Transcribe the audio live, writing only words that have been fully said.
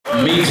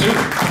Me too.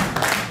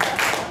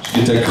 Did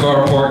you get that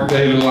car parked,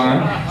 David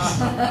line?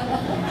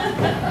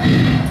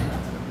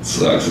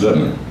 Sucks,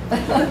 doesn't it?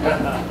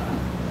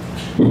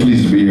 We're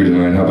pleased to be here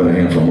tonight. How about a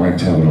hand from Mike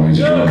Talbot on his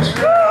drums?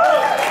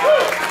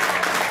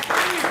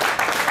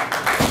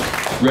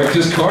 Wrecked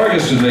his car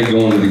yesterday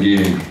going to the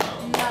gig.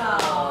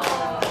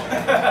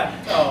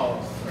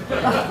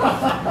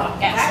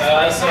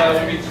 So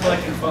we'll be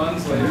collecting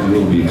funds later.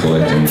 We'll be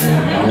collecting. I'm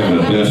having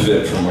a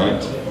benefit from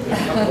Mike.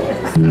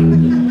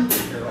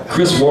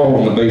 Chris Wall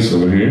on the bass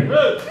over here.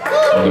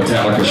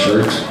 Metallica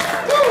shirts.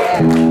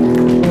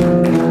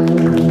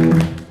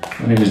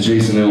 My name is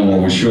Jason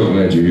Elmore. We're sure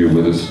glad you're here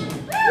with us.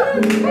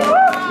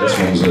 This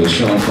one's a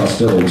Sean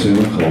Costello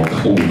tune called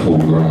Cold,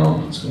 Cold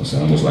Ground. It's going to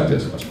sound just like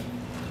this.